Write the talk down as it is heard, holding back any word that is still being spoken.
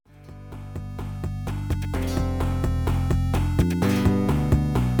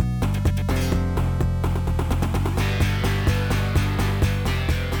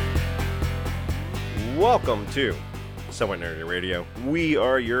Welcome to Somewhat Nerdy Radio. We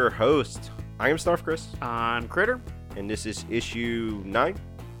are your hosts. I am Starf Chris. I'm Critter. And this is issue 9?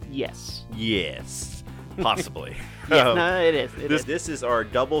 Yes. Yes. Possibly. No, it is. This is our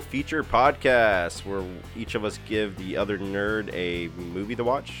double feature podcast where each of us give the other nerd a movie to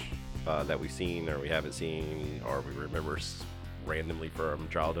watch that we've seen or we haven't seen or we remember randomly from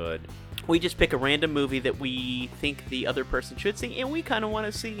childhood. We just pick a random movie that we think the other person should see, and we kind of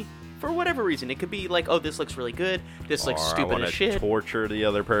want to see for whatever reason. It could be like, oh, this looks really good. This looks stupid as shit. Torture the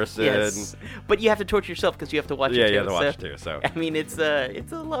other person. Yes, but you have to torture yourself because you have to watch it too. Yeah, you have to watch it too. So I mean, it's a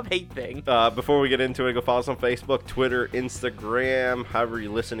love-hate thing. Before we get into it, go follow us on Facebook, Twitter, Instagram. However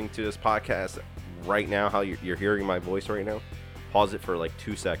you're listening to this podcast right now, how you're hearing my voice right now, pause it for like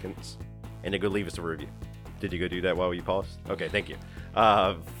 2 seconds, and then go leave us a review. Did you go do that while you paused? Okay, thank you.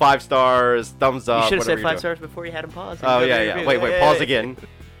 5 stars, thumbs up. You should have said 5 stars before you had him pause. Oh, yeah. Wait, pause again.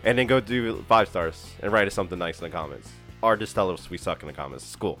 And then go do 5 stars and write us something nice in the comments. Or just tell us we suck in the comments.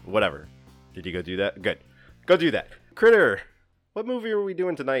 It's cool. Whatever. Did you go do that? Good. Go do that. Critter, what movie are we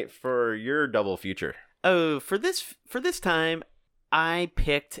doing tonight for your double feature? Oh, for this time, I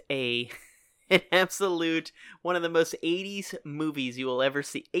picked an absolute one of the most 80s movies you will ever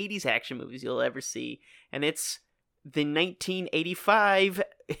see, 80s action movies you'll ever see, and it's the 1985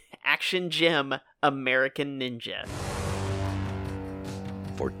 action gem American Ninja.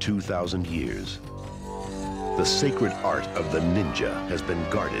 For 2,000 years, the sacred art of the ninja has been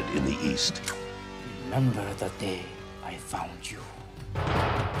guarded in the East. Remember the day I found you.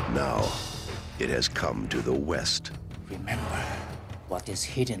 Now, it has come to the West. Remember what is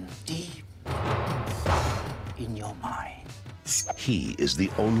hidden deep in your mind. He is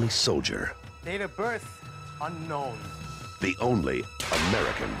the only soldier. Date of birth unknown. The only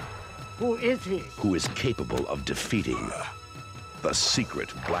American. Who is he? Who is capable of defeating the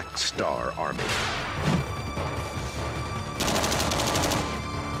secret Black Star Army.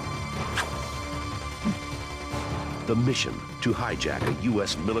 The mission to hijack a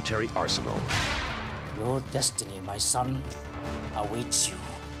U.S. military arsenal. Your destiny, my son, awaits you.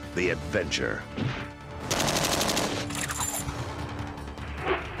 The adventure.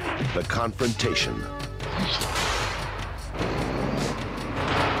 The confrontation.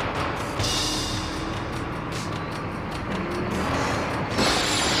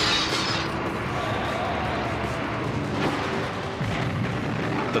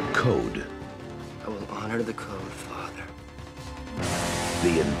 The code. I will honor the code, Father.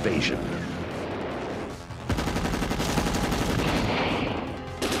 The invasion.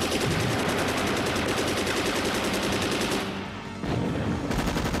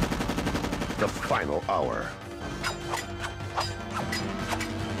 The final hour.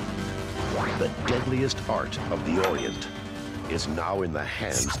 The deadliest art of the Orient is now in the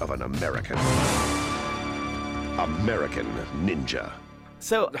hands of an American. American Ninja.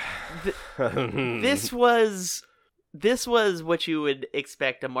 So, this was what you would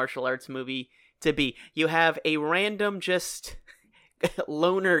expect a martial arts movie to be. You have a random, just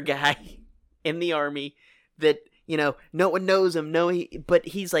loner guy in the army that, you know, no one knows him. But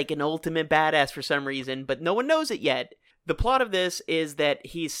he's like an ultimate badass for some reason, but no one knows it yet. The plot of this is that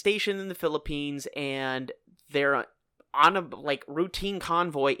he's stationed in the Philippines and they're on a routine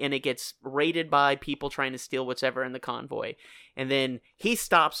convoy, and it gets raided by people trying to steal whatever in the convoy. And then he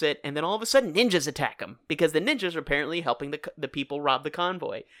stops it, and then all of a sudden ninjas attack him because the ninjas are apparently helping the people rob the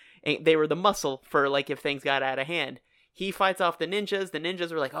convoy. And they were the muscle for if things got out of hand. He fights off the ninjas. The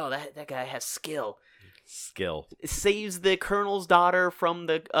ninjas are like, oh, that guy has skill. Saves the colonel's daughter from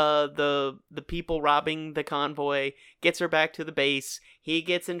the people robbing the convoy. Gets her back to the base. He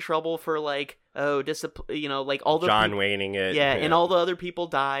gets in trouble for all the John Wayning it. Yeah, and all the other people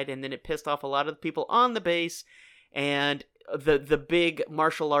died, and then it pissed off a lot of the people on the base. And the big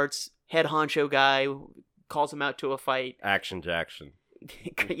martial arts head honcho guy calls him out to a fight. Action Jackson.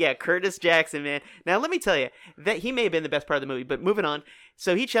 Yeah, Curtis Jackson, man. Now let me tell you that he may have been the best part of the movie, but moving on.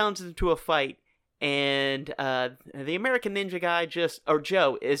 So he challenges him to a fight. And the American Ninja guy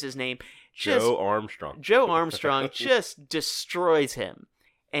Joe is his name. Joe Armstrong just destroys him.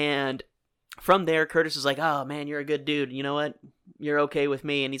 And from there, Curtis is like, oh man, you're a good dude. You know what? You're okay with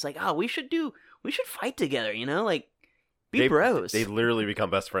me. And he's like, oh, we should fight together, be bros. They literally become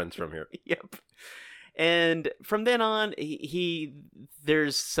best friends from here. Yep. And from then on,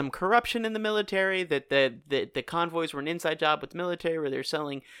 there's some corruption in the military. That the convoys were an inside job with the military, where they're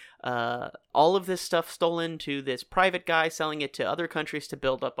selling all of this stuff stolen to this private guy, selling it to other countries to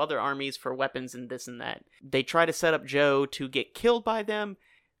build up other armies for weapons and this and that. They try to set up Joe to get killed by them.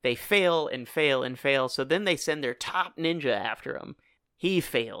 They fail and fail and fail. So then they send their top ninja after him. he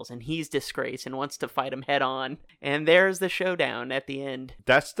fails and he's disgraced and wants to fight him head on. And there's the showdown at the end.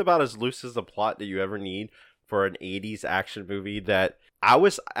 That's about as loose as a plot that you ever need for an 80s action movie. That I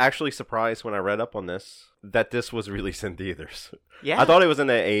was actually surprised when I read up on this that this was released in theaters. Yeah. I thought it was in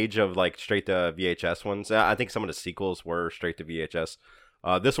the age of like straight to VHS ones. I think some of the sequels were straight to VHS.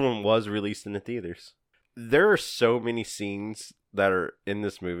 This one was released in the theaters. There are so many scenes that are in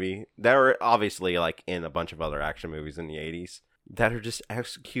this movie that are obviously like in a bunch of other action movies in the 80s that are just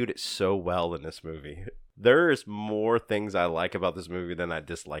executed so well in this movie. There's more things I like about this movie than I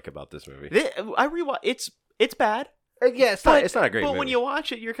dislike about this movie. I rewatch. It's bad. Yeah, it's not a great movie. But when you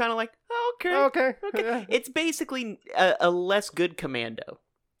watch it, you're kind of like, oh, okay. Okay. It's basically a less good Commando.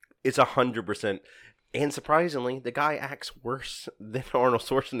 It's 100%. And surprisingly, the guy acts worse than Arnold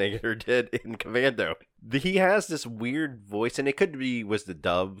Schwarzenegger did in Commando. He has this weird voice, and it could be was the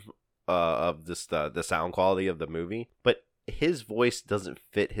dub of this the sound quality of the movie, but his voice doesn't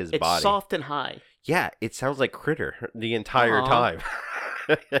fit his body. It's soft and high. Yeah, it sounds like Critter the entire time.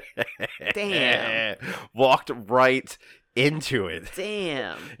 Damn. Walked right into it.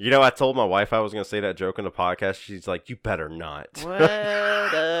 Damn. You know, I told my wife I was going to say that joke on the podcast. She's like, you better not. What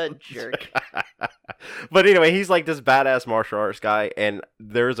a jerk. But anyway, he's like this badass martial arts guy, and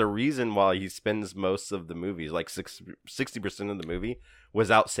there's a reason why he spends most of the movies, like 60% of the movie,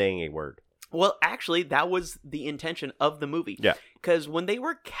 without saying a word. Well, actually, that was the intention of the movie. Yeah. Because when they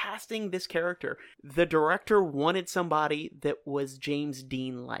were casting this character, the director wanted somebody that was James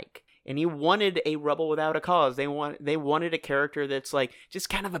Dean-like. And he wanted a rebel without a cause. They wanted a character that's like just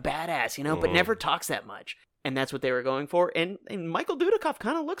kind of a badass, you know, but never talks that much. And that's what they were going for. And Michael Dudikoff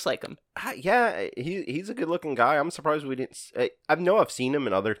kind of looks like him. Yeah, he's a good-looking guy. I'm surprised we didn't... I know I've seen him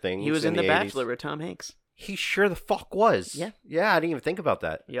in other things. He was in The 80s. Bachelor with Tom Hanks. He sure the fuck was. Yeah. Yeah, I didn't even think about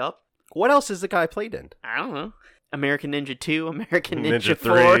that. Yup. What else has the guy played in? I don't know. American Ninja 2, American Ninja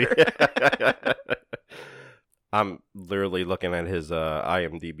 4. 3. I'm literally looking at his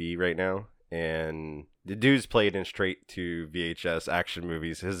IMDb right now, and the dude's played in straight to VHS action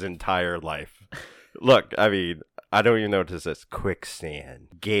movies his entire life. Look, I mean, I don't even know what this is. Quicksand,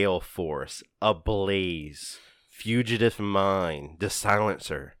 Gale Force, Ablaze, Fugitive Mind, The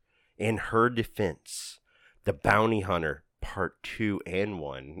Silencer, In Her Defense, The Bounty Hunter, Part 2 and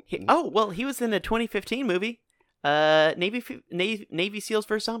 1. He was in the 2015 movie, Navy SEALs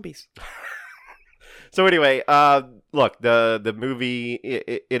vs. Zombies. So anyway, look, the movie,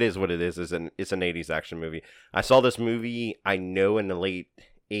 it is what it is. It's an 80s action movie. I saw this movie, I know, in the late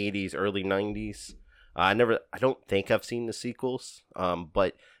 80s, early 90s. I don't think I've seen the sequels,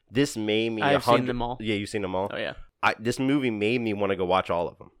 but this made me... I've seen them all. Yeah, you've seen them all? Oh, yeah. This movie made me want to go watch all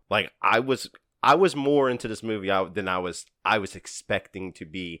of them. Like, I was more into this movie than I was expecting to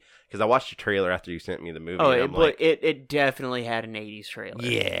be, because I watched the trailer after you sent me the movie. Oh, and it definitely had an 80s trailer.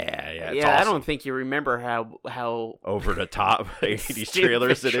 Yeah, it's yeah. awesome. I don't think you remember how over the top 80s stupid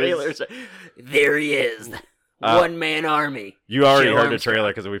trailers it is. There he is, one man army. You already Joe heard the Armstrong. trailer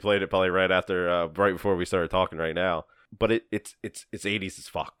because we played it probably right before we started talking right now. But it's 80s as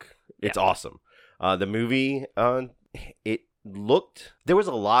fuck. It's awesome. The movie, there was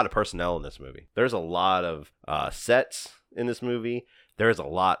a lot of personnel in this movie. There's a lot of sets in this movie. There's a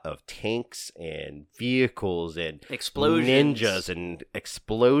lot of tanks and vehicles and Explosions. ninjas and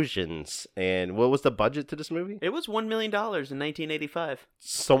explosions. And what was the budget to this movie? It was $1 million in 1985.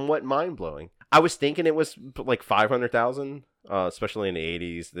 Somewhat mind-blowing. I was thinking it was like 500,000, especially in the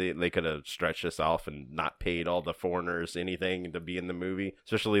 80s. They could have stretched this off and not paid all the foreigners anything to be in the movie.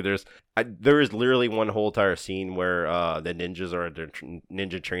 Especially there is literally one whole entire scene where the ninjas are at their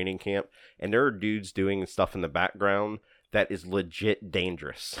ninja training camp, and there are dudes doing stuff in the background that is legit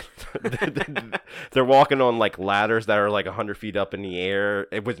dangerous. They're walking on like ladders that are like 100 feet up in the air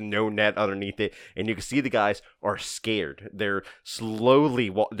with no net underneath it, and you can see the guys are scared. They're slowly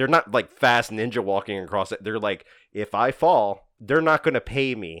they're not like fast ninja walking across it. They're like, if I fall, they're not going to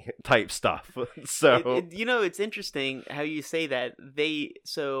pay me type stuff. So it's interesting how you say that.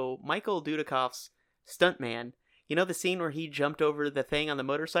 So Michael Dudikoff's stuntman, you know the scene where he jumped over the thing on the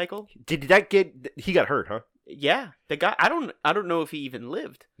motorcycle? he got hurt, huh? Yeah, the guy. I don't know if he even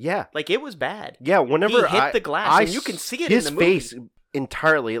lived. Yeah, like it was bad. Yeah, whenever he hit the glass, and you can see it in the movie. His face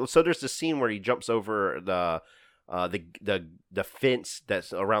entirely. So there's this scene where he jumps over the fence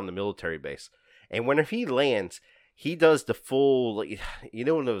that's around the military base, and whenever he lands, he does the full, like, you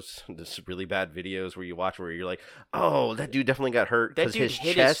know, those really bad videos where you watch where you're like, oh, that dude definitely got hurt because his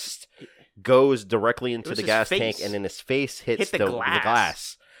chest goes directly into the gas tank, and then his face hits the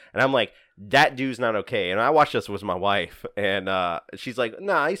glass. And I'm like, that dude's not okay. And I watched this with my wife, and she's like,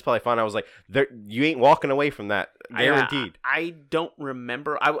 nah, he's probably fine. I was like, you ain't walking away from that, guaranteed. I don't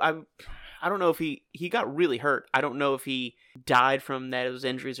remember. I don't know if he got really hurt. I don't know if he died from those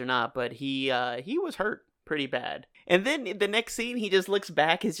injuries or not, but he was hurt pretty bad. And then the next scene, he just looks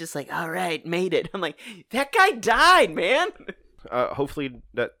back, is just like, all right, made it. I'm like, that guy died, man. Hopefully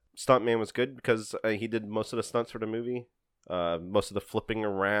that stuntman was good, because he did most of the stunts for the movie. Most of the flipping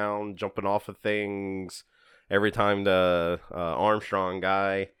around, jumping off of things, every time the Armstrong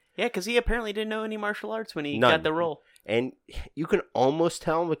guy. Yeah, because he apparently didn't know any martial arts when he None. got the role. And you can almost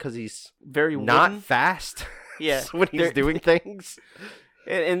tell because he's Very not wooden. fast. Yeah. when he's doing things.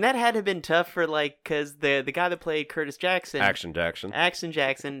 And that had to have been tough for, like, because the guy that played Curtis Jackson, Action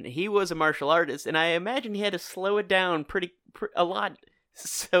Jackson, he was a martial artist, and I imagine he had to slow it down a lot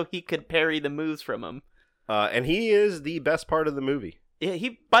so he could parry the moves from him. And he is the best part of the movie. Yeah,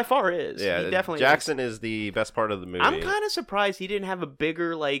 he by far is. Yeah, he definitely Jackson is the best part of the movie. I'm kind of surprised he didn't have a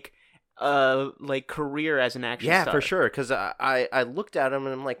bigger career as an action star. Yeah, for sure. Because I looked at him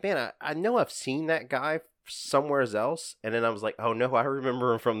and I'm like, man, I know I've seen that guy somewhere else, and then I was like, oh no, I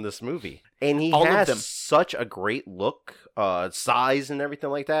remember him from this movie. And he has such a great look, size and everything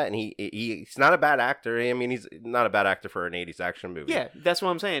like that, and he's not a bad actor. I mean, he's not a bad actor for an 80s action movie. Yeah, that's what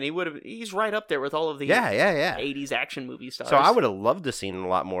I'm saying. He's right up there with all of the 80s action movie stars. So I would have loved to seen a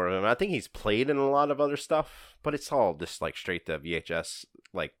lot more of him. I think he's played in a lot of other stuff, but it's all just like straight to VHS.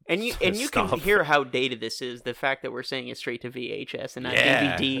 And you can hear how dated this is. The fact that we're saying it's straight to VHS and not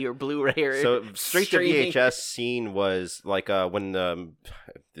DVD or Blu-ray or so straight streaming. to VHS scene was like when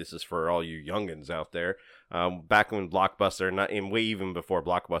this is for all you youngins out there. Back when Blockbuster, and way even before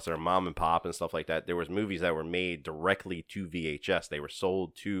Blockbuster, Mom and Pop and stuff like that, there was movies that were made directly to VHS. They were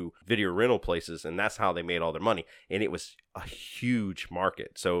sold to video rental places, and that's how they made all their money. And it was a huge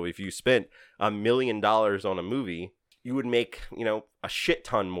market. So if you spent $1 million on a movie, you would make, a shit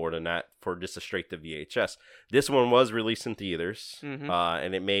ton more than that for just a straight to VHS. This one was released in theaters,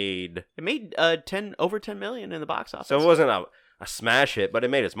 and it made over $10 million in the box office. So it wasn't a smash hit, but it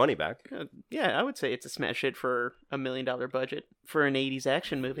made its money back. Yeah, I would say it's a smash hit for $1 million budget for an 80s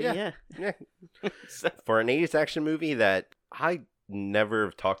action movie. Yeah. For an 80s action movie that I never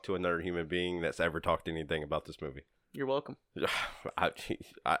have talked to another human being that's ever talked anything about this movie. You're welcome. I'm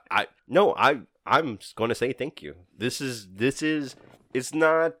going to say thank you. This is it's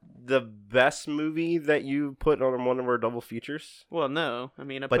not the best movie that you put on one of our double features. Well, no. I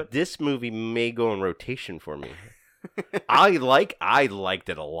mean, this movie may go in rotation for me. I liked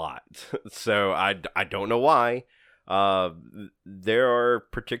it a lot. So I don't know why. There are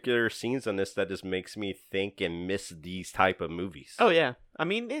particular scenes on this that just makes me think and miss these type of movies. Oh yeah. I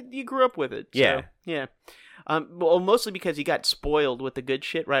mean, you grew up with it. So, yeah. Yeah. Well, mostly because you got spoiled with the good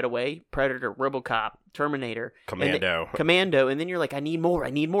shit right away. Predator, RoboCop, Terminator, Commando, and then you're like, I need more.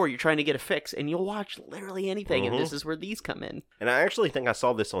 You're trying to get a fix, and you'll watch literally anything, and this is where these come in. And I actually think I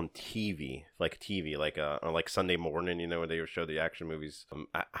saw this on TV, on like Sunday morning, where they would show the action movies.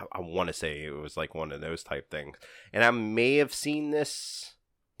 I want to say it was like one of those type things, and I may have seen this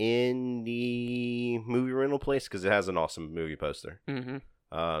in the movie rental place because it has an awesome movie poster. Mm-hmm.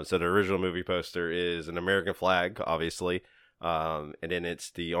 So the original movie poster is an American flag, obviously, and then it's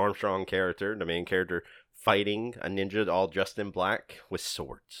the Armstrong character, the main character, fighting a ninja all dressed in black with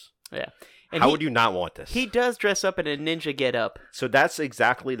swords. Yeah. And How would you not want this? He does dress up in a ninja getup. So that's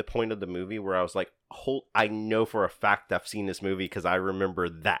exactly the point of the movie where I was like, I know for a fact I've seen this movie because I remember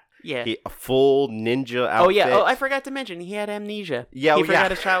that. Yeah. A full ninja outfit. Oh, yeah. Oh, I forgot to mention, he had amnesia. Yeah, he forgot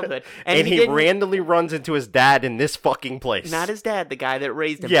his childhood. And he randomly runs into his dad in this fucking place. Not his dad, the guy that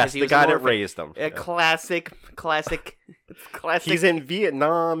raised him. Yes, the guy that raised him. Classic. He's in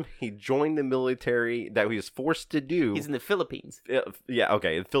Vietnam. He joined the military that he was forced to do. He's in the Philippines. Yeah,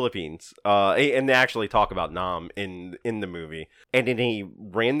 okay, the Philippines. And they actually talk about Nam in the movie. And then he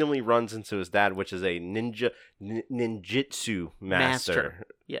randomly runs into his dad, which is a ninjutsu master.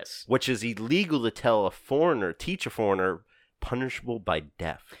 Yes. Which is illegal to teach a foreigner, punishable by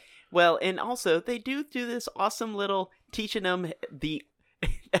death. Well, and also, they do this awesome little teaching them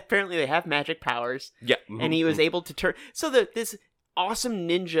apparently they have magic powers. Yeah. And he was able to turn... So this awesome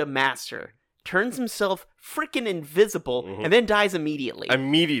ninja master turns himself freaking invisible and then dies immediately.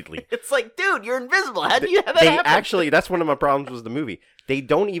 It's like, dude, you're invisible. How do you have that happen? Actually, that's one of my problems with the movie. They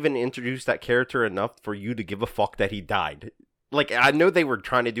don't even introduce that character enough for you to give a fuck that he died. Like, I know they were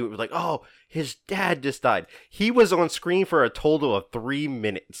trying to do it with like, oh, his dad just died. He was on screen for a total of 3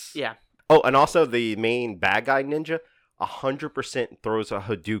 minutes. Yeah. Oh, and also the main bad guy ninja 100% throws a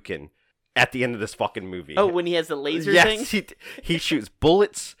Hadouken at the end of this fucking movie. Oh, when he has the laser thing? Yes, he shoots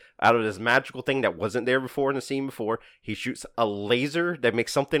bullets out of this magical thing that wasn't there before in the scene before. He shoots a laser that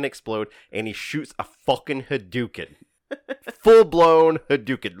makes something explode, and he shoots a fucking Hadouken. Full-blown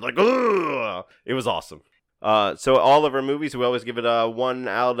Hadouken. Like, ugh! It was awesome. So all of our movies, we always give it a 1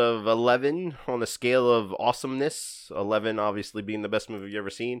 out of 11 on the scale of awesomeness. 11 obviously being the best movie you've ever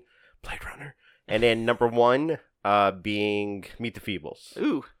seen. Blade Runner. And then number 1 being Meet the Feebles.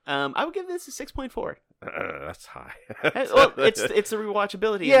 Ooh, I would give this a 6.4. That's high. Well, it's the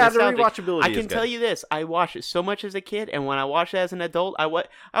rewatchability. Yeah, and the nostalgia. rewatchability I is can good. tell you this: I watched it so much as a kid, and when I watched it as an adult, I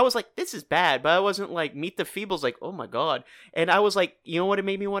was like, "This is bad," but I wasn't like Meet the Feebles, like, "Oh my god!" And I was like, you know what it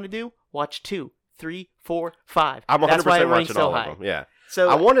made me want to do? Watch 2, 3, 4, 5. I'm 100% That's why it ranks watching so all high. of them. Yeah. So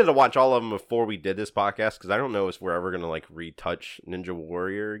I wanted to watch all of them before we did this podcast because I don't know if we're ever going to like retouch Ninja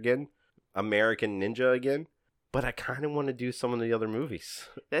Warrior again, American Ninja again. But I kind of want to do some of the other movies.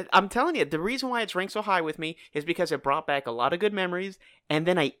 I'm telling you, the reason why it's ranked so high with me is because it brought back a lot of good memories, and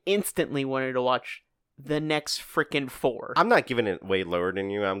then I instantly wanted to watch the next freaking 4. I'm not giving it way lower than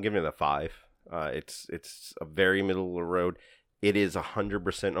you. I'm giving it a 5. It's a very middle of the road. It is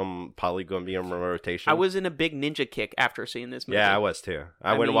 100% probably going to be on rotation. I was in a big ninja kick after seeing this movie. Yeah, I was too.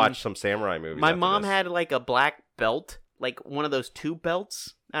 I went and watched some samurai movies. My after mom this. had like a black belt, like one of those tube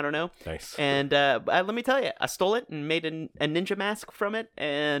belts. I don't know. Nice. And let me tell you, I stole it and made a ninja mask from it,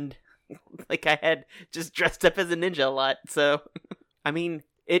 and like I had just dressed up as a ninja a lot. So, I mean,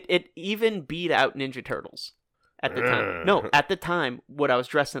 it even beat out Ninja Turtles at the time. No, at the time, what I was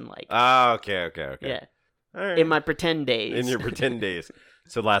dressing like. Oh, okay. Yeah. All right. In my pretend days. In your pretend days.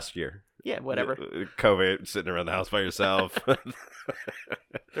 So last year. Yeah, whatever. COVID, sitting around the house by yourself.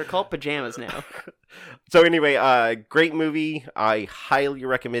 They're called pajamas now. So anyway, great movie. I highly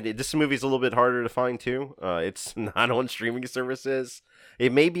recommend it. This movie's a little bit harder to find too. It's not on streaming services.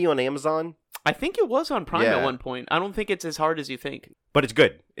 It may be on Amazon, I think it was on Prime Yeah. at one point. I don't think it's as hard as you think. but it's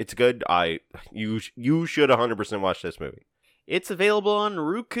good. It's good. You should 100% watch this movie. It's available on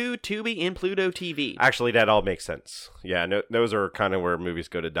Roku, Tubi, and Pluto TV. Actually, that all makes sense. Yeah, no, those are kind of where movies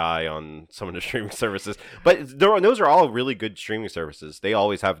go to die on some of the streaming services. But those are all really good streaming services. They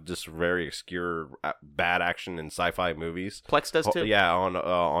always have just very obscure, bad action and sci-fi movies. Plex does too. Yeah,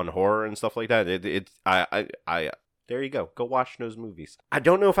 on horror and stuff like that. There you go. Go watch those movies. I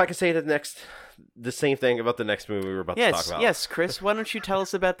don't know if I can say the same thing about the next movie we're about to talk about. Yes, Chris. Why don't you tell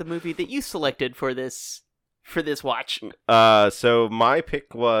us about the movie that you selected for this watch? So my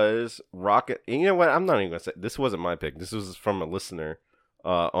pick was Rocket. And you know what? I'm not even gonna say this wasn't my pick. This was from a listener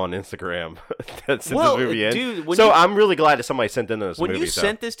on Instagram that sent this movie in. Dude, so I'm really glad that somebody sent in this movie. When you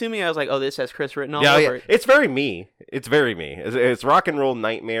sent this to me, I was like, "Oh, this has Chris written all yeah, over it." It's very me. It's very me. It's Rock and Roll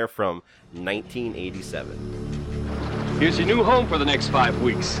Nightmare from 1987. Here's your new home for the next 5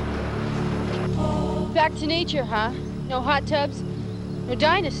 weeks. Back to nature, huh? No hot tubs, no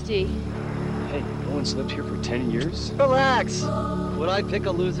dynasty. Hey, no one's lived here for 10 years? Relax. Would I pick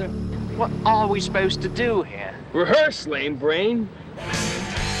a loser? What are we supposed to do here? Rehearse, lame brain.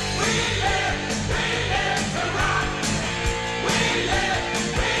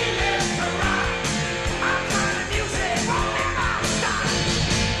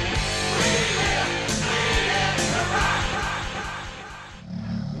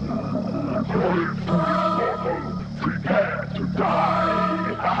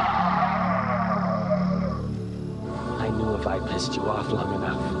 I knew if I pissed you off long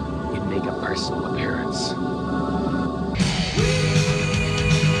enough, you'd make a personal appearance.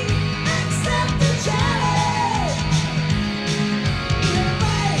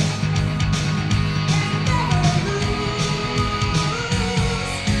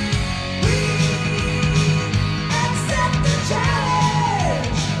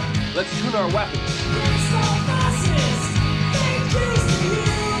 Let's tune our weapons.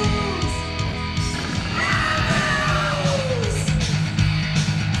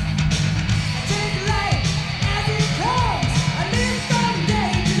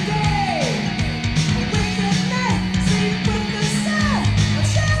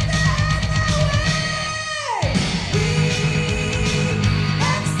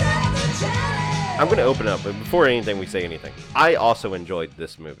 I'm going to open up, but before we say anything, I also enjoyed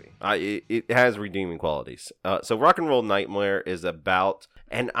this movie. It has redeeming qualities. So Rock and Roll Nightmare is about,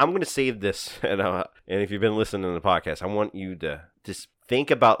 and I'm going to save this, and if you've been listening to the podcast, I want you to just think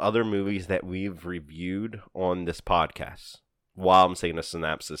about other movies that we've reviewed on this podcast while I'm saying a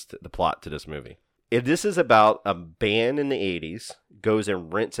synopsis, the plot to this movie. If this is about a band in the 80s, goes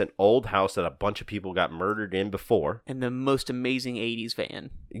and rents an old house that a bunch of people got murdered in before. And the most amazing 80s van.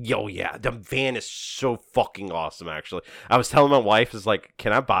 Yo, yeah, the van is so fucking awesome, actually. I was telling my wife, is like,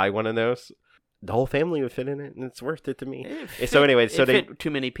 can I buy one of those? the whole family would fit in it, and it's worth it to me. So anyway, so it they fit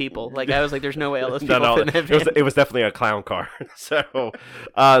too many people. Like I was like, there's no way all those no, people fit in that van. it was definitely a clown car. So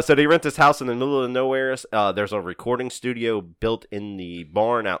they rent this house in the middle of nowhere. There's a recording studio built in the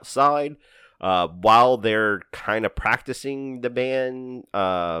barn outside. While they're kind of practicing the band,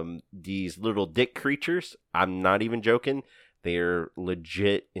 these little dick creatures, I'm not even joking, they're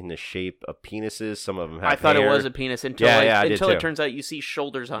legit in the shape of penises. Some of them have I thought hair. it was a penis until it turns out you see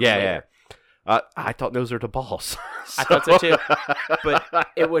shoulders on it later. I thought those are the balls. I thought so too,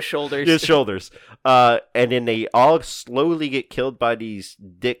 but it was shoulders. It's shoulders. And then they all slowly get killed by these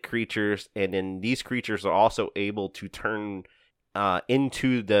dick creatures, and then these creatures are also able to turn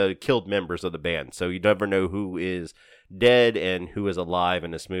into the killed members of the band. So you never know who is dead and who is alive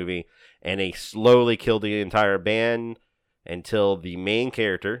in this movie. And they slowly kill the entire band until the main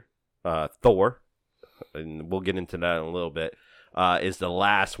character, Thor, and we'll get into that in a little bit, is the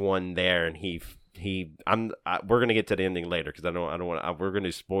last one there. And we're gonna get to the ending later because I don't want. We're gonna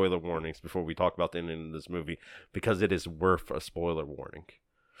do spoiler warnings before we talk about the ending of this movie because it is worth a spoiler warning.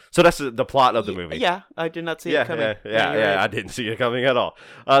 So that's the plot of the movie. Yeah, I did not see it coming. Yeah, I didn't see it coming at all.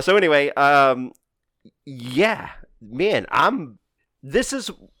 So anyway, man, this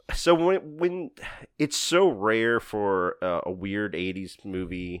is so when it's so rare for a weird 80s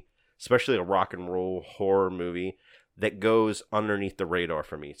movie, especially a rock and roll horror movie that goes underneath the radar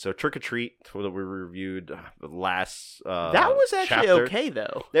for me. So Trick or Treat, that we reviewed last that was actually chapter. okay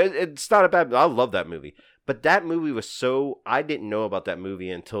though. It's not a bad. I love that movie. But that movie was I didn't know about that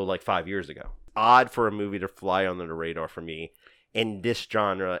movie until like 5 years ago. Odd for a movie to fly under the radar for me in this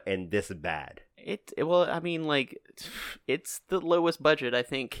genre and this bad. Well, I mean, like, it's the lowest budget I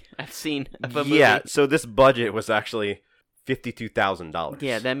think I've seen of a movie. Yeah, so this budget was actually $52,000.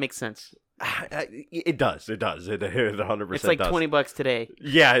 Yeah, that makes sense. It does. It 100% It's like does. $20 today.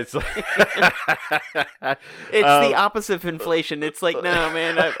 Yeah, it's like it's the opposite of inflation. It's like, no,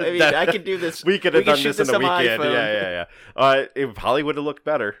 man, I can do this. We could have done shoot this in a weekend. iPhone. Yeah. It probably would have looked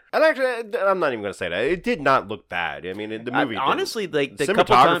better. And actually, I'm not even going to say that. It did not look bad. I mean, the movie honestly, like the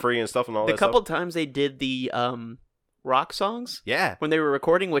cinematography and stuff and all that the couple stuff. times they did the rock songs. Yeah. When they were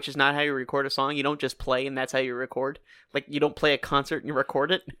recording, which is not how you record a song. You don't just play and that's how you record. Like, you don't play a concert and you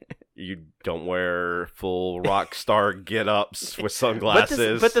record it. You don't wear full rock star get-ups with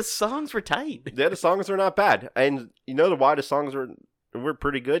sunglasses. But the songs were tight. Yeah, the songs were not bad. And you know why the songs were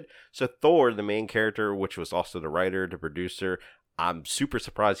pretty good? So Thor, the main character, which was also the writer, the producer, I'm super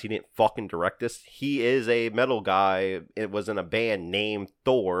surprised he didn't fucking direct this. He is a metal guy. It was in a band named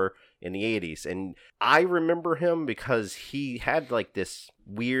Thor in the 80s. And I remember him because he had like this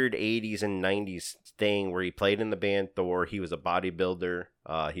weird 80s and 90s thing where he played in the band Thor. He was a bodybuilder.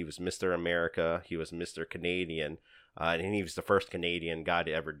 He was Mr. America. He was Mr. Canadian. And he was the first Canadian guy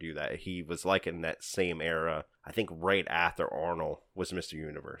to ever do that. He was like in that same era. I think right after Arnold was Mr.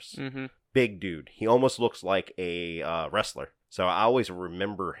 Universe. Mm-hmm. Big dude. He almost looks like a wrestler. So I always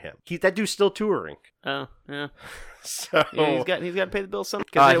remember him. That dude's still touring. Oh, yeah. So yeah, he's got to pay the bill something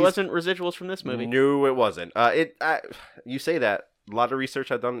because it wasn't residuals from this movie. No, it wasn't. You say that. A lot of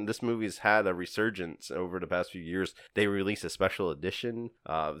research I've done. This movie's had a resurgence over the past few years. They released a special edition.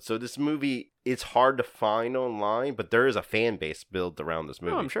 So this movie, it's hard to find online, but there is a fan base built around this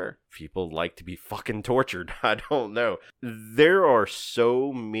movie. Oh, I'm sure. People like to be fucking tortured. I don't know. There are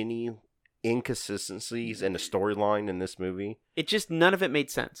so many inconsistencies in the storyline in this movie. It just, none of it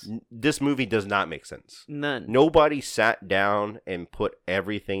made sense. This movie does not make sense. None. Nobody sat down and put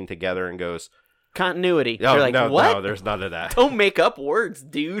everything together and goes, continuity. Oh, You're like, no, what? No, there's none of that. Don't make up words,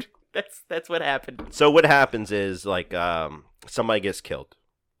 dude. That's what happened. So what happens is, like, somebody gets killed.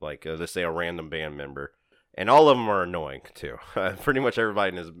 Like, let's say a random band member. And all of them are annoying, too. Pretty much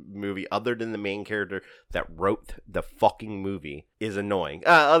everybody in this movie, other than the main character that wrote the fucking movie, is annoying.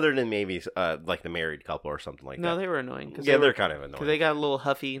 Other than maybe, like, the married couple or something like that. No, they were annoying. Yeah, they're kind of annoying. Because they got a little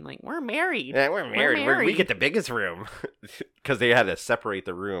huffy and like, we're married. Yeah, we're married. We get the biggest room. Because they had to separate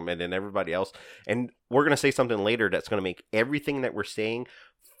the room and then everybody else. And we're going to say something later that's going to make everything that we're saying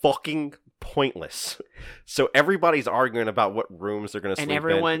fucking pointless. So everybody's arguing about what rooms they're going to sleep in. And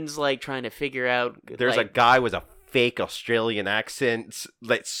everyone's like trying to figure out. There's a guy with a fake Australian accent.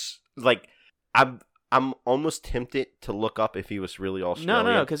 That's like, I'm almost tempted to look up if he was really Australian.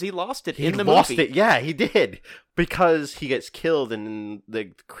 No, because he lost it in the movie. He lost movie. it, yeah, he did. Because he gets killed and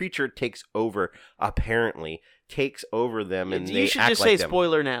the creature takes over, apparently. Takes over them and they act like them. You should just say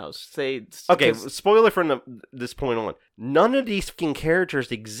spoiler now. Okay, spoiler from this point on. None of these fucking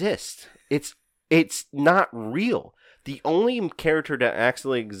characters exist. It's not real. The only character that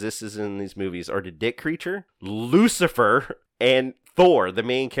actually exists in these movies are the dick creature, Lucifer, and Thor, the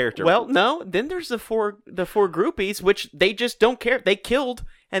main character. Well, no. Then there's the four groupies, which they just don't care. They killed,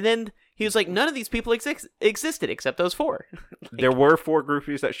 and then he was like, none of these people existed except those 4. There were 4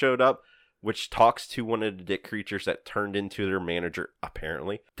 groupies that showed up, which talks to one of the dick creatures that turned into their manager,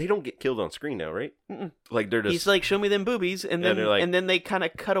 apparently. They don't get killed on screen now, right? Mm-mm. Like, they're just... He's like, show me them boobies, and then like, and then they kind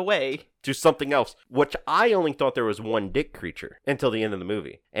of cut away. to something else, which I only thought there was one dick creature until the end of the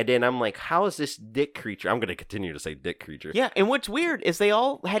movie. And then I'm like, how is this dick creature? I'm going to continue to say dick creature. Yeah, and what's weird is they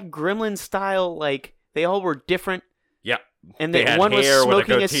all had gremlin style, like, they all were different. Yeah. And they had one was hair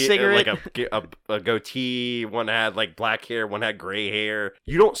smoking with a cigarette. like a goatee. One had like black hair. One had gray hair.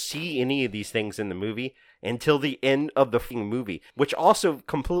 You don't see any of these things in the movie until the end of the movie, which also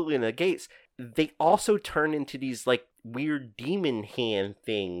completely negates. They also turn into these like weird demon hand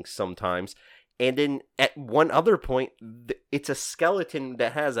things sometimes. And then at one other point, it's a skeleton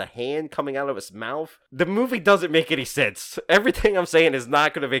that has a hand coming out of its mouth. The movie doesn't make any sense. Everything I'm saying is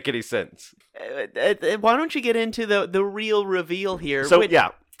not going to make any sense. Why don't you get into the real reveal here?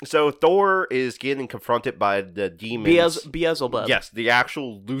 So Thor is getting confronted by the demons. Beelzebub. Yes, the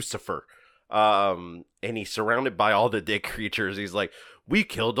actual Lucifer. And he's surrounded by all the dick creatures. He's like, we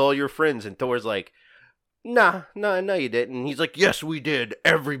killed all your friends. And Thor's like, no, you didn't. And he's like, yes, we did.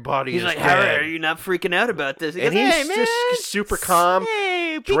 Everybody is like, dead. how are you not freaking out about this? He and goes, he's hey, man, just super calm,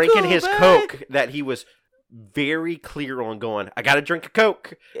 drinking his Coke that he was very clear on going, I gotta drink a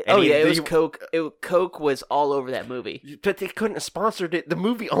Coke. And it was Coke. Coke was all over that movie. But they couldn't have sponsored it. The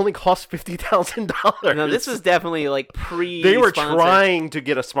movie only cost $50,000. No, this was definitely like pre. They were trying to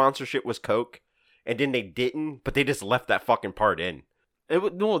get a sponsorship with Coke, and then they didn't, but they just left that fucking part in.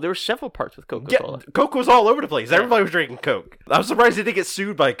 No, there were several parts with Coca-Cola. Yeah, Coke was all over the place. Everybody was drinking Coke. I'm surprised they didn't get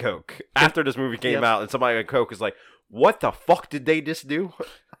sued by Coke after this movie came out, and somebody at Coke is like, what the fuck did they just do?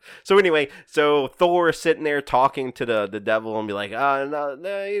 So anyway, Thor is sitting there talking to the devil and be like,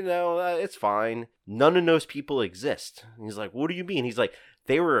 no, it's fine. None of those people exist. And he's like, what do you mean? He's like,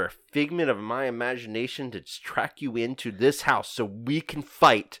 they were a figment of my imagination to track you into this house so we can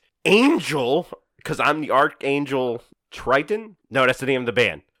fight Angel, because I'm the Archangel Triton? No, that's the name of the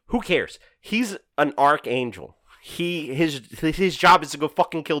band. Who cares? He's an archangel. His job is to go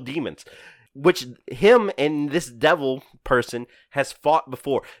fucking kill demons. Which him and this devil person has fought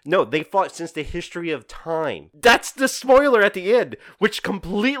before. No, they fought since the history of time. That's the spoiler at the end, which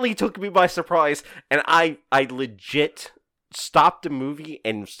completely took me by surprise. And I legit stopped the movie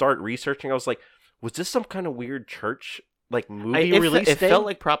and started researching. I was like, was this some kind of weird church movie release thing? It felt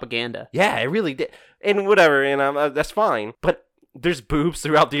like propaganda. Yeah, it really did. And whatever, and that's fine. But there's boobs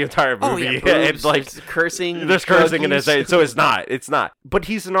throughout the entire movie. Oh, yeah, boobs. It's there's cursing. There's cursing in it, so it's not. It's not. But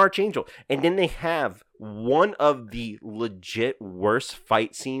he's an archangel. And then they have one of the legit worst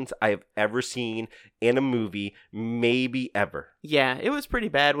fight scenes I have ever seen in a movie, maybe ever. Yeah, it was pretty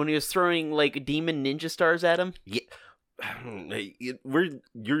bad when he was throwing like demon ninja stars at him. Yeah.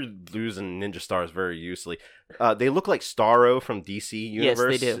 You're losing ninja stars very usefully. They look like Starro from DC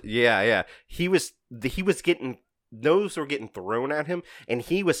Universe. Yes, they do. Yeah. He was getting, those were getting thrown at him, and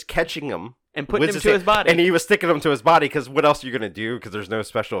he was catching them and putting them to his body. And he was sticking them to his body because what else are you gonna do? Because there's no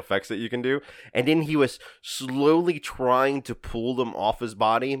special effects that you can do. And then he was slowly trying to pull them off his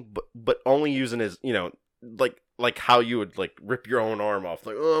body, but only using his, like how you would like rip your own arm off.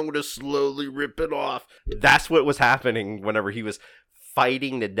 Like, oh, I'm going to slowly rip it off. That's what was happening whenever he was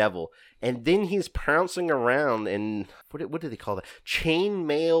fighting the devil. And then he's pouncing around in, what do they call that?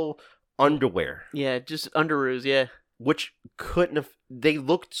 Chainmail underwear. Yeah, just underoos, yeah. Which couldn't have, they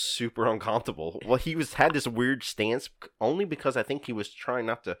looked super uncomfortable. Well, he had this weird stance only because I think he was trying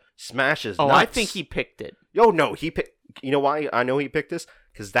not to smash his nuts. I think he picked it. Oh, no, he picked, you know why I know he picked this?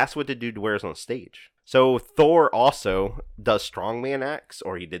 Because that's what the dude wears on stage. So Thor also does strongman acts,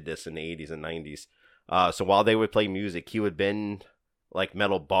 or he did this in the 80s and 90s. So while they would play music, he would bend like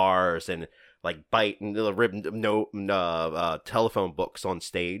metal bars and like bite and rip telephone books on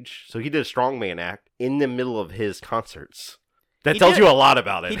stage. So he did a strongman act in the middle of his concerts. That tells you a lot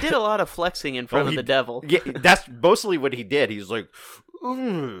about it. He did a lot of flexing in front of the devil. Yeah, that's mostly what he did. He's like,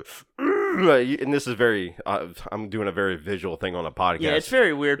 and this is very, I'm doing a very visual thing on a podcast. Yeah, it's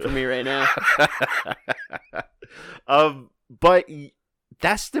very weird for me right now. But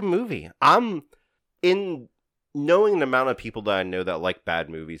that's the movie. I'm in knowing the amount of people that I know that like bad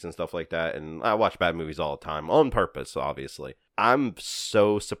movies and stuff like that, and I watch bad movies all the time, on purpose, obviously. I'm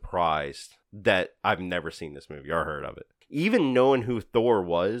so surprised that I've never seen this movie or heard of it. Even knowing who Thor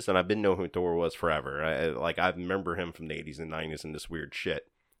was, and I've been knowing who Thor was forever. I remember him from the 80s and 90s and this weird shit.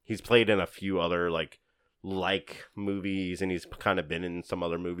 He's played in a few other like movies, and he's kind of been in some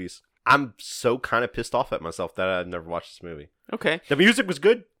other movies. I'm so kind of pissed off at myself that I've never watched this movie. Okay. The music was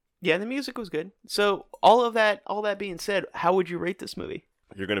good. Yeah, the music was good. So all that being said, how would you rate this movie?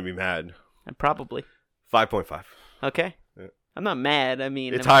 You're gonna be mad. Probably. 5.5. Okay. Yeah. I'm not mad. I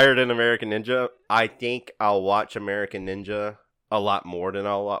mean, It's higher than American Ninja. I think I'll watch American Ninja a lot more than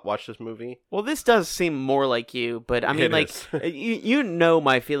I'll watch this movie. Well, this does seem more like you, but I mean, It like, is. you know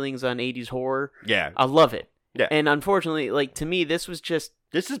my feelings on 80s horror. Yeah. I love it. Yeah. And unfortunately, like, to me, this was just...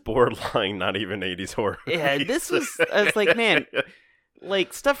 This is borderline not even 80s horror. Yeah, this was... I was like, man,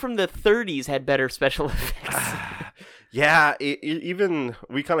 like, stuff from the 30s had better special effects. Yeah, even...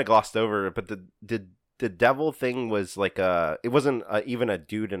 We kind of glossed over it, but the devil thing was like it wasn't even a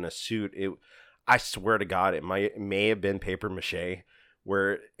dude in a suit. I swear to God, it may have been paper mache,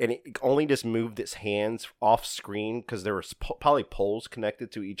 and it only just moved its hands off screen because there was probably poles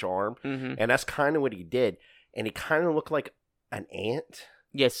connected to each arm, Mm-hmm. and that's kind of what he did. And he kind of looked like an ant,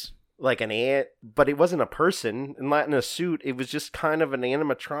 Yes. like an ant, but it wasn't a person and not in a suit. It was just kind of an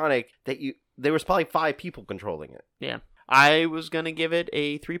animatronic that there was probably 5 people controlling it. Yeah. I was going to give it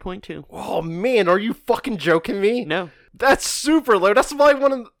a 3.2. Oh man, are you fucking joking me? No. That's super low. That's probably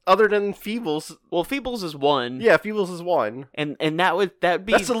one of other than Feebles. Well, Feebles is 1. Yeah, Feebles is 1. And that would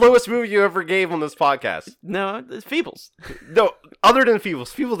be... That's the lowest movie you ever gave on this podcast. No, it's Feebles. No, other than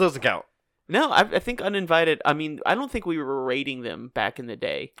Feebles. Feebles doesn't count. No, I think Uninvited... I mean, I don't think we were rating them back in the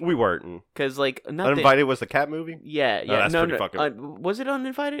day. We weren't. Because, like... Uninvited was the cat movie? Yeah, No, yeah. that's pretty fucking... was it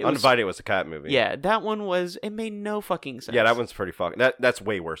Uninvited? Uninvited was the cat movie. Yeah, that one was... It made no fucking sense. Yeah, that one's pretty fucking... That's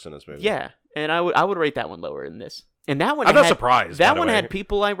way worse than this movie. Yeah, and I would rate that one lower than this. And that one... I'm not surprised, That by the one way. had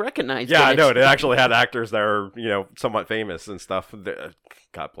people I recognized. Yeah, I in know. it. It actually had actors that are, somewhat famous and stuff.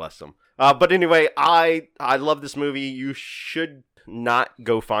 God bless them. But anyway, I love this movie. You should not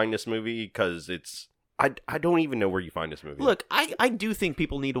go find this movie because it's... I don't even know where you find this movie. Look, I do think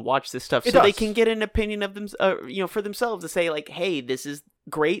people need to watch this stuff It so they does. can get an opinion of them, for themselves to say like, hey, this is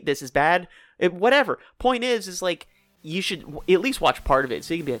great, this is bad, whatever. Point is like you should at least watch part of it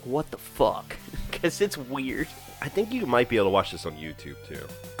so you can be like, what the fuck? Because it's weird. I think you might be able to watch this on YouTube too.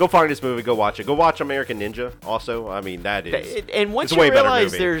 Go find this movie. Go watch it. Go watch American Ninja. Also, I mean that is. And once it's a you way better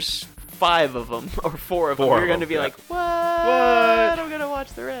realize movie. there's 5 of them or 4 of them, Four you're of going to them, be yeah. like, what? I'm going to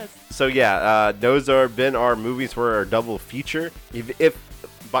watch the rest. So yeah, those have been our movies for our double feature. If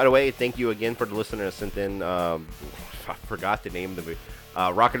by the way, thank you again for the listener that sent in. I forgot the name of the movie.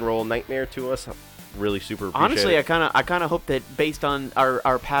 Rock and Roll Nightmare to us. Really super appreciate Honestly, it. I kind of hope that based on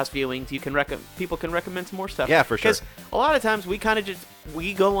our past viewings, people can recommend some more stuff. Yeah, for sure. Because a lot of times we kind of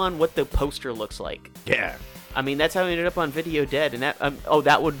we go on what the poster looks like. Yeah. I mean, that's how we ended up on Video Dead, and that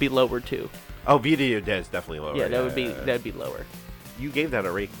that would be lower too. Oh, Video Dead is definitely lower. Yeah, that'd be lower. You gave that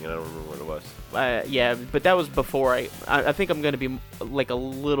a rating. I don't remember what it was. Yeah, but that was before I think I'm gonna be like a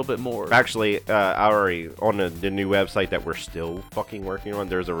little bit more. Actually, I already on the new website that we're still fucking working on.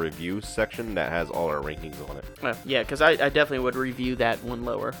 There's a review section that has all our rankings on it. Yeah, because I definitely would review that one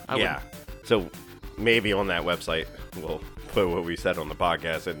lower. I would. So maybe on that website we'll put what we said on the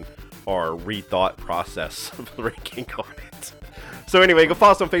podcast and our rethought process of ranking on it. So anyway, go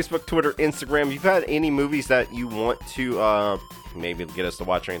follow us on Facebook, Twitter, Instagram. If you've had any movies that you want to maybe get us to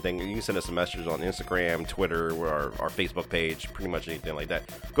watch or anything, you can send us a message on Instagram, Twitter, or our Facebook page, pretty much anything like that.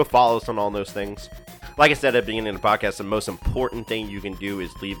 Go follow us on all those things. Like I said at the beginning of the podcast, the most important thing you can do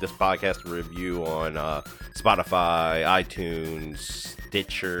is leave this podcast a review on Spotify, iTunes,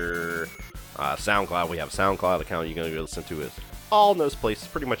 Stitcher, SoundCloud. We have a SoundCloud account you can go listen to us. All in those places,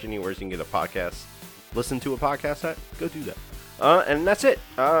 pretty much anywhere you can get a podcast. Listen to a podcast at, go do that. And that's it.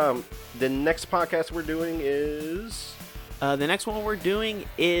 The next podcast we're doing is... The next one we're doing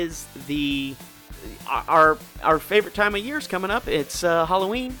is our favorite time of year is coming up. It's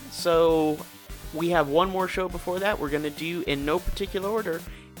Halloween, so we have one more show before that. We're going to do, in no particular order,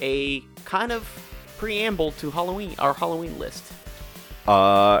 a kind of preamble to Halloween, our Halloween list.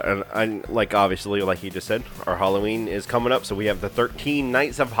 And like obviously, like you just said, our Halloween is coming up, so we have the 13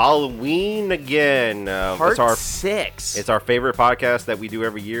 Nights of Halloween again. Part 6. It's our favorite podcast that we do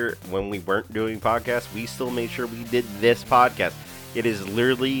every year. When we weren't doing podcasts, we still made sure we did this podcast. It is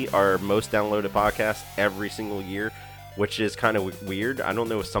literally our most downloaded podcast every single year, which is kind of weird. I don't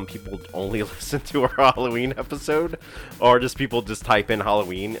know if some people only listen to our Halloween episode, or just people just type in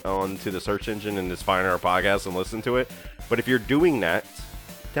Halloween onto the search engine and just find our podcast and listen to it. But if you're doing that,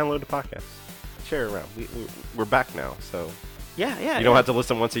 download the podcast. Share it around. We're back now, so yeah. You don't have to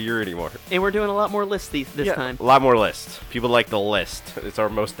listen once a year anymore. And we're doing a lot more lists this time. A lot more lists. People like the list. It's our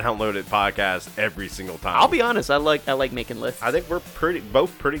most downloaded podcast every single time. I'll be honest, I like making lists. I think we're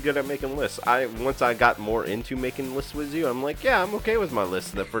both pretty good at making lists. Once I got more into making lists with you, I'm like, yeah, I'm okay with my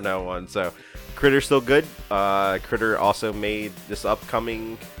list for now on. So Critter's still good. Critter also made this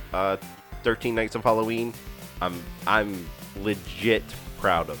upcoming 13 Nights of Halloween. I'm legit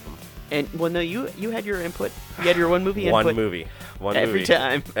proud of them. And well, no, you had your input. You had your one movie input. One movie. Every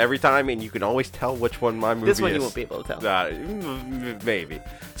time. Every time, and you can always tell which one my movie is. This one you won't be able to tell. Maybe.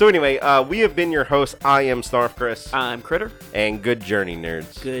 So anyway, we have been your hosts. I am Snarf Chris. I'm Critter. And good journey,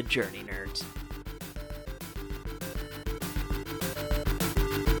 nerds. Good journey, nerds.